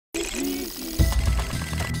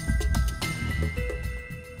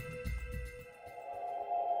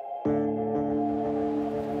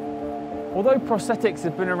Although prosthetics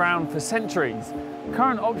have been around for centuries,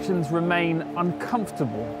 current options remain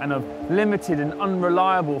uncomfortable and of limited and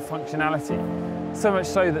unreliable functionality, so much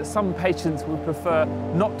so that some patients would prefer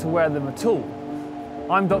not to wear them at all.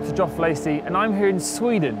 I'm Dr. Joff Lacey, and I'm here in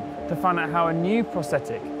Sweden to find out how a new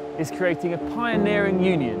prosthetic is creating a pioneering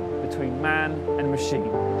union between man and machine.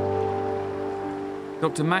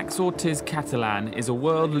 Dr. Max Ortiz Catalan is a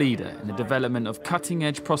world leader in the development of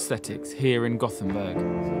cutting-edge prosthetics here in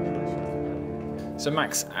Gothenburg. So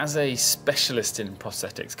Max, as a specialist in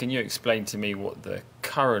prosthetics, can you explain to me what the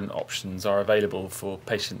current options are available for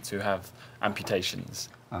patients who have amputations?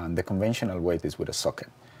 The conventional way is with a socket.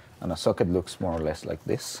 And a socket looks more or less like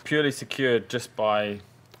this. Purely secured just by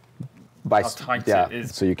how tight it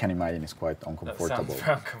is. So you can imagine it's quite uncomfortable. That sounds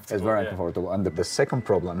very uncomfortable. It's very uncomfortable. And the second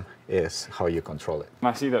problem is how you control it. Can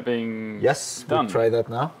I see that being Yes, done? we'll try that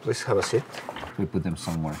now. Please have a seat. We put them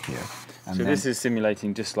somewhere here. And so this is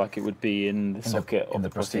simulating just like it would be in the socket of the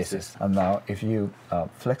prosthesis. And now if you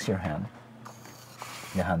flex your hand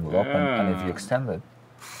will open, and if you extend it,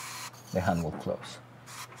 the hand will close.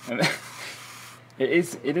 It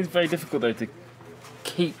is very difficult though to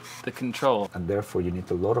keep the control. And therefore you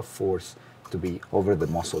need a lot of force to be over the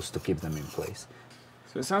muscles to keep them in place.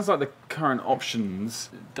 So it sounds like the current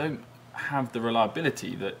options don't have the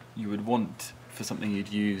reliability that you would want for something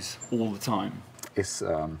you'd use all the time. It's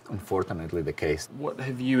unfortunately the case. What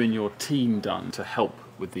have you and your team done to help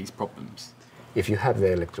with these problems? If you have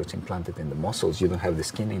the electrodes implanted in the muscles, you don't have the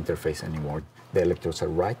skin interface anymore. The electrodes are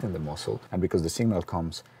right in the muscle, and because the signal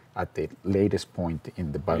comes at the latest point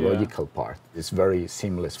in the biological part, it's very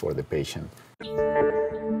seamless for the patient.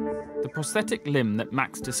 The prosthetic limb that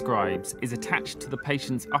Max describes is attached to the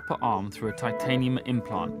patient's upper arm through a titanium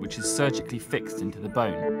implant, which is surgically fixed into the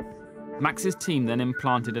bone. Max's team then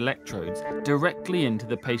implanted electrodes directly into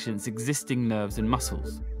the patient's existing nerves and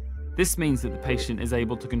muscles. This means that the patient is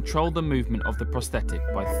able to control the movement of the prosthetic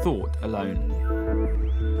by thought alone.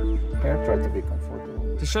 Here, try to be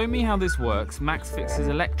comfortable. To show me how this works, Max fixes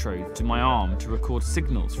electrodes to my arm to record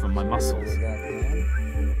signals from my muscles.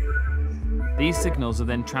 These signals are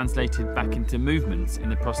then translated back into movements in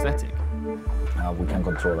the prosthetic. Now we can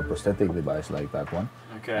control a prosthetic device like that one.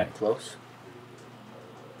 Okay. Close.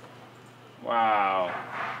 Wow.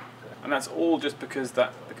 And that's all just because the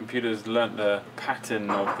computer's learnt the pattern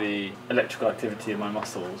of the electrical activity in my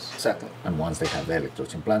muscles. Exactly. And once they have the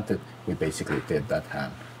electrodes implanted, we basically did that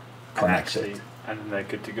hand connected. And they're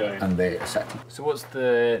good to go. And exactly. So what's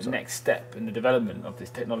the next step in the development of this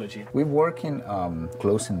technology? We're working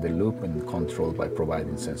closing the loop and control by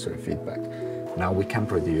providing sensory feedback. Now we can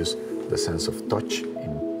produce the sense of touch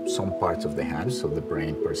in some parts of the hand, so the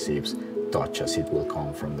brain perceives touch as it will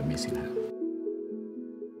come from the missing hand.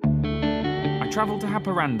 I travelled to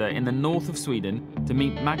Haparanda in the north of Sweden to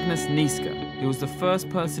meet Magnus Niska, who was the first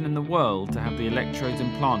person in the world to have the electrodes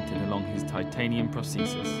implanted along his titanium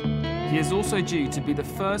prosthesis. He is also due to be the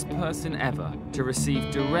first person ever to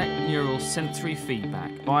receive direct neural sensory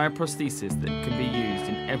feedback via prosthesis that can be used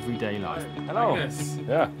in everyday life. Hello. Magnus.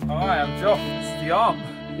 Yeah. Hi, I'm Joff. It's the arm.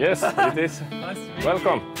 Yes, it is. Nice to meet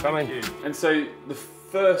Welcome. you. Come in. And so the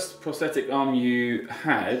first prosthetic arm you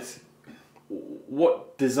had,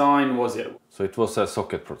 what design was it? So it was a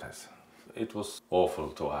socket prothesis. It was awful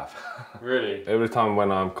to have. Really? Every time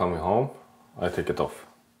when I'm coming home, I take it off.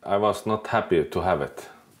 I was not happy to have it.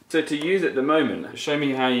 So to use it at the moment, show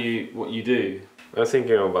me what you do. I'm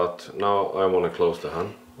thinking about, now I want to close the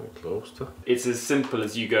hand. I closed it. It's as simple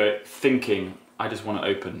as you go thinking, I just want to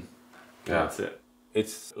open. Yeah. That's it.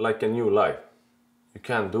 It's like a new life. You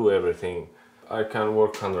can do everything. I can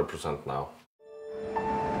work 100% now.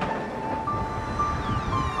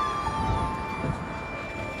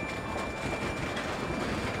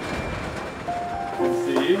 Good to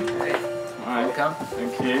see you. Hey, Hi. welcome.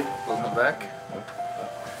 Thank you. Welcome back.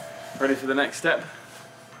 Ready for the next step?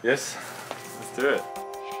 Yes. Let's do it.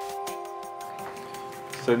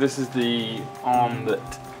 So this is the arm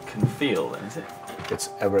that can feel, then, is it? It's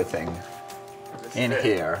everything in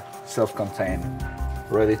here, self-contained,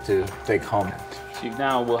 ready to take home. So you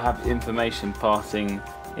now will have information passing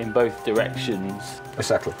in both directions.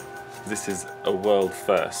 Exactly. This is a world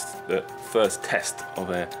first, the first test of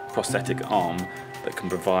a prosthetic arm that can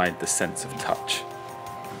provide the sense of touch.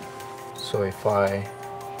 So if I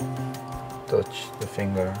touch the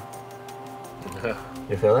finger,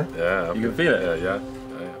 you feel it? Yeah. You can feel it? Yeah.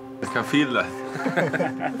 I can feel that.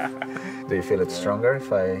 Do you feel it stronger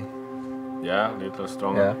if I... Yeah, a little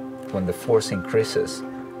stronger. Yeah. When the force increases,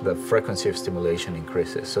 the frequency of stimulation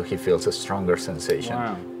increases, so he feels a stronger sensation.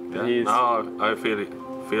 Wow. Yeah. Now I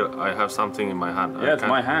feel I have something in my hand. Yeah, it's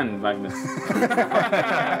my hand, Magnus.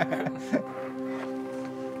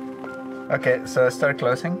 Okay, so start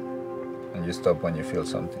closing, and you stop when you feel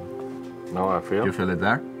something. Now I feel. You feel it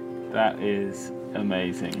there? That is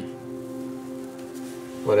amazing.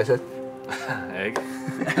 What is it? Egg.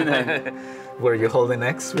 Were you holding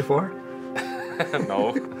eggs before?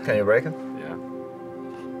 No. Can you break it? Yeah.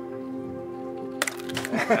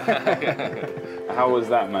 How was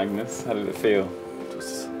that, Magnus? How did it feel? It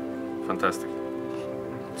was fantastic.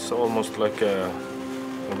 It's almost like a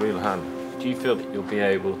real hand. Do you feel that you'll be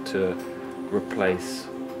able to replace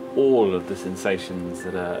all of the sensations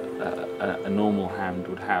that a normal hand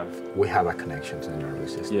would have? We have a connection to the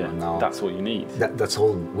nervous system. Yeah, and now that's what you need. that's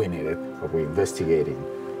all we needed, but we're investigating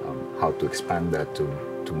how to expand that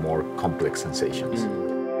to more complex sensations.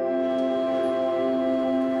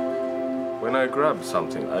 When I grab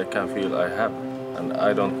something, I can feel I have, and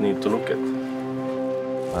I don't need to look at.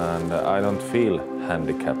 And I don't feel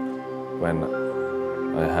handicapped when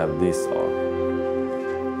I have this art.